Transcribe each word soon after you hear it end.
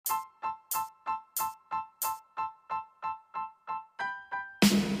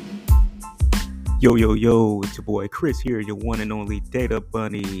Yo, yo, yo, it's your boy Chris here, your one and only Data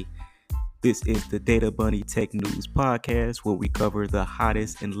Bunny. This is the Data Bunny Tech News Podcast where we cover the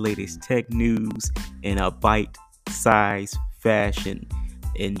hottest and latest tech news in a bite-sized fashion.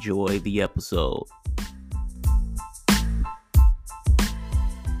 Enjoy the episode.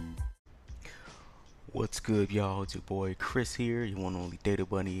 What's good, y'all? It's your boy Chris here, your one and only Data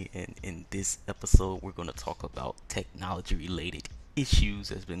Bunny, and in this episode, we're going to talk about technology-related issues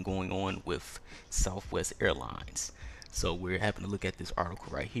that's been going on with Southwest Airlines. So we're having to look at this article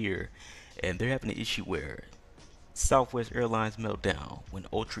right here, and they're having an issue where Southwest Airlines meltdown when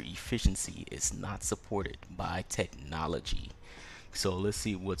ultra efficiency is not supported by technology. So let's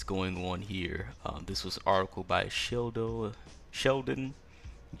see what's going on here. This was an article by Sheldon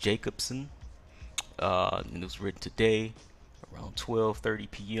Jacobson. And it was written today around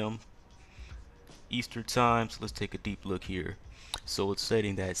 12:30 p.m. Eastern time. So let's take a deep look here. So it's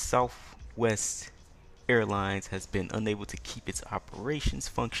stating that Southwest Airlines has been unable to keep its operations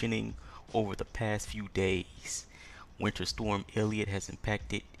functioning over the past few days. Winter Storm Elliott has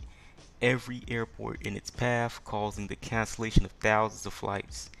impacted every airport in its path, causing the cancellation of thousands of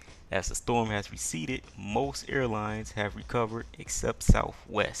flights. As the storm has receded, most airlines have recovered except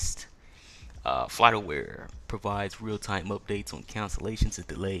Southwest. FlightAware provides real-time updates on cancellations and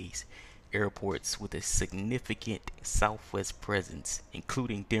delays. Airports with a significant Southwest presence,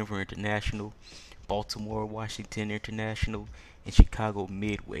 including Denver International, Baltimore Washington International, and Chicago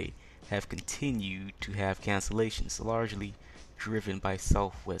Midway, have continued to have cancellations, largely driven by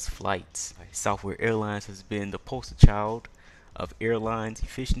Southwest flights. Southwest Airlines has been the poster child of airlines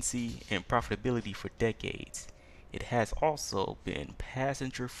efficiency and profitability for decades. It has also been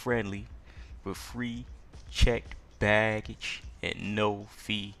passenger friendly with free checked baggage and no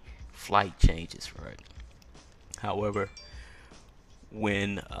fee flight changes, right? However,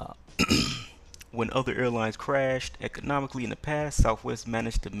 when when other airlines crashed economically in the past, Southwest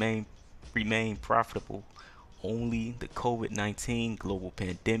managed to remain profitable. Only the COVID-19 global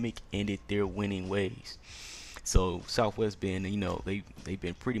pandemic ended their winning ways. So Southwest been, they've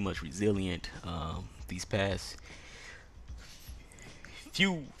been pretty much resilient these past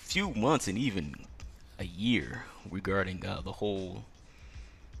few months and even a year regarding the whole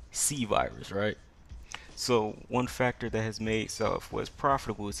C virus, right? So one factor that has made Southwest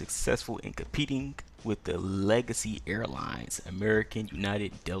profitable is successful in competing with the legacy airlines, American,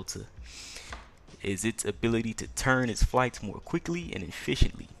 United, Delta, is its ability to turn its flights more quickly and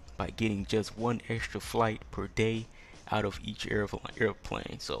efficiently by getting just one extra flight per day out of each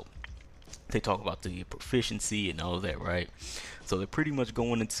airplane. So they talk about the proficiency and all of that, right? So they're pretty much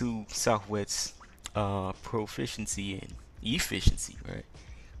going into Southwest's proficiency and efficiency, right?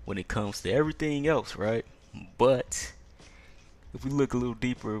 When it comes to everything else, right? But if we look a little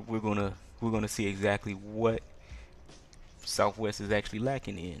deeper, we're gonna see exactly what Southwest is actually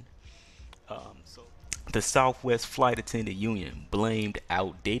lacking in. So the Southwest Flight Attendant Union blamed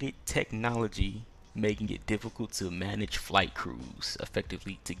outdated technology, making it difficult to manage flight crews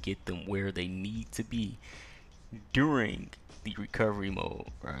effectively to get them where they need to be during the recovery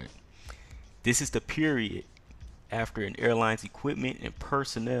mode, right? This is the period after an airline's equipment and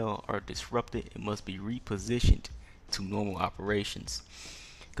personnel are disrupted and must be repositioned to normal operations.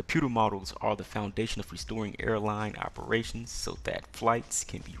 Computer models are the foundation of restoring airline operations so that flights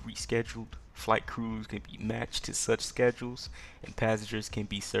can be rescheduled, flight crews can be matched to such schedules, and passengers can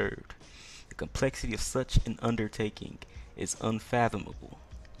be served. The complexity of such an undertaking is unfathomable.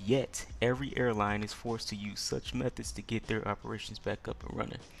 Yet, every airline is forced to use such methods to get their operations back up and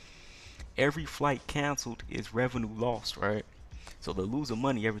running. Every flight canceled is revenue lost, right? So they're losing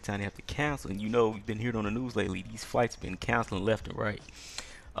money every time they have to cancel. And you've been hearing on the news lately, these flights have been canceling left and right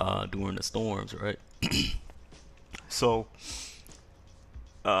during the storms, right? So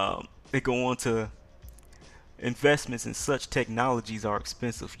they go on to investments in such technologies are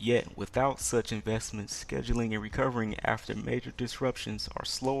expensive, yet without such investments, scheduling and recovering after major disruptions are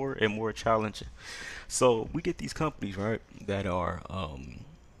slower and more challenging. So we get these companies, right, that are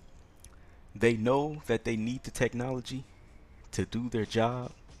they know that they need the technology to do their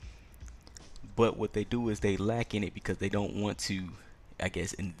job, but what they do is they lack in it because they don't want to, I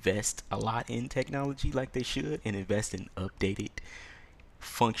guess, invest a lot in technology like they should and invest in updated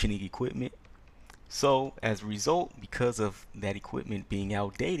functioning equipment. So as a result, because of that equipment being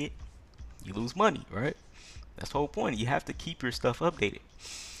outdated, you lose money, right? That's the whole point. You have to keep your stuff updated,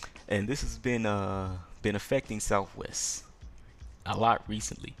 and this has been affecting Southwest a lot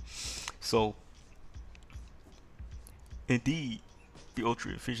recently. So indeed, The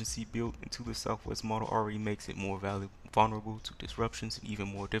ultra efficiency built into the Southwest model already makes it more vulnerable to disruptions and even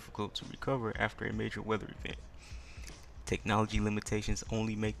more difficult to recover after a major weather event. Technology limitations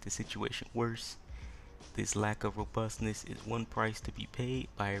only make the situation worse. This lack of robustness is one price to be paid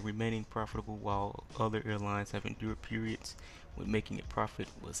by remaining profitable, while other airlines have endured periods when making a profit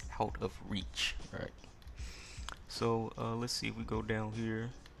was out of reach. Right. So let's see if we go down here.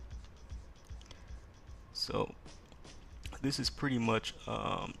 So this is pretty much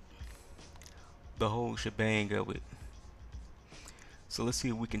the whole shebang of it. So let's see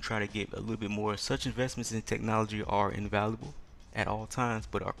if we can try to get a little bit more. Such investments in technology are invaluable at all times,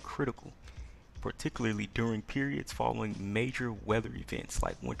 but are critical, particularly during periods following major weather events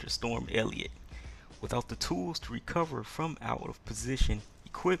like Winter Storm Elliott. Without the tools to recover from out of position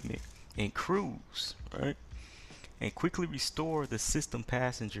equipment and crews, right, and quickly restore the system,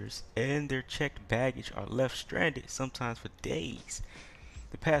 passengers and their checked baggage are left stranded, sometimes for days.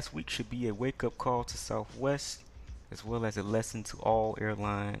 The past week should be a wake-up call to Southwest, as well as a lesson to all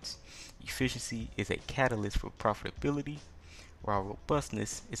airlines. Efficiency is a catalyst for profitability, while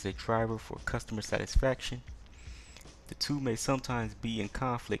robustness is a driver for customer satisfaction. The two may sometimes be in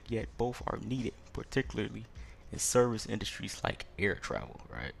conflict, yet both are needed, particularly in service industries like air travel,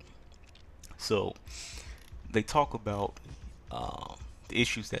 right? So they talk about the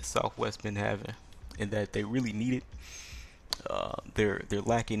issues that Southwest been having, and that they really need it. They're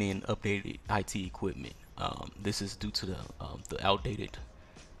lacking in updated IT equipment. This is due to the outdated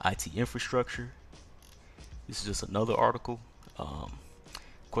IT infrastructure. This is just another article. Of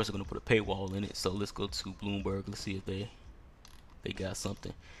course, they're gonna put a paywall in it. So let's go to Bloomberg. Let's see if they got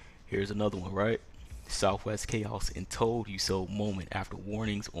something. Here's another one, right? Southwest chaos and told you so moment after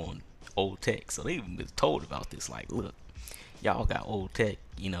warnings on old tech. So they even been told about this. Like, look, y'all got old tech.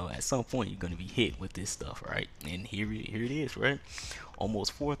 You know, at some point you're gonna be hit with this stuff, right? And here it is, right?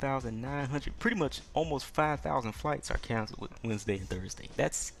 Almost 4,900, pretty much almost 5,000 flights are canceled with Wednesday and Thursday.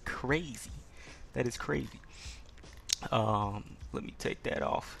 That's crazy. That is crazy. Let me take that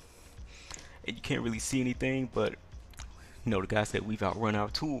off. And you can't really see anything, but you know, the guy said we've outrun our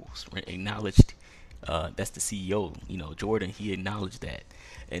tools. Right? Acknowledged. That's the CEO. You know, Jordan. He acknowledged that,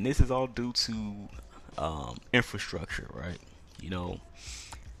 and this is all due to infrastructure, right? You know,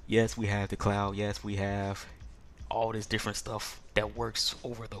 yes, we have the cloud. Yes, we have all this different stuff that works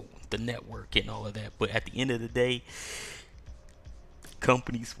over the network and all of that. But at the end of the day,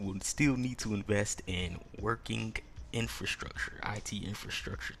 companies will still need to invest in working infrastructure, IT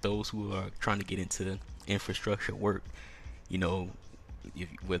infrastructure. Those who are trying to get into infrastructure work, you know,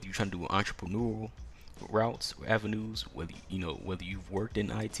 whether you're trying to do entrepreneurial routes or avenues, whether whether you've worked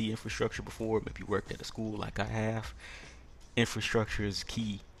in IT infrastructure before, maybe you worked at a school like I have, infrastructure is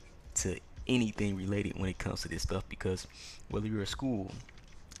key to anything related when it comes to this stuff, because whether you're a school,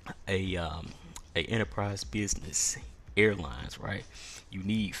 a enterprise business, airlines, right, you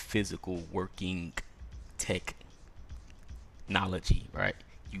need physical working technology, right?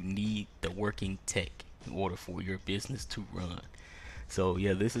 You need the working tech in order for your business to run. So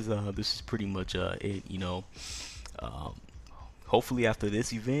yeah, this is pretty much it. You know, um, hopefully after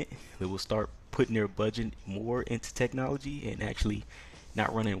this event, they will start putting their budget more into technology and actually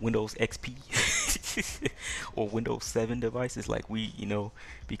not running Windows XP or Windows 7 devices like we,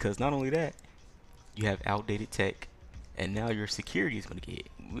 because not only that, you have outdated tech, and now your security is going to get.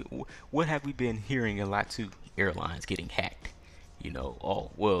 What have we been hearing a lot too? Airlines getting hacked.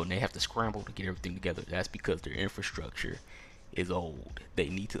 Oh well, and they have to scramble to get everything together. That's because their infrastructure is old. They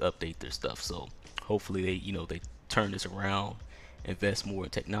need to update their stuff. So hopefully they turn this around, invest more in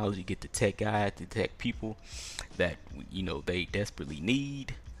technology, get the tech guys, the tech people that they desperately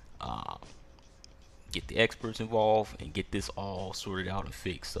need. Uh, get the experts involved and get this all sorted out and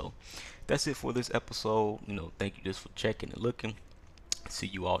fixed. So that's it for this episode. Thank you just for checking and looking. See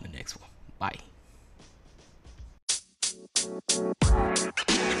you all in the next one. Bye.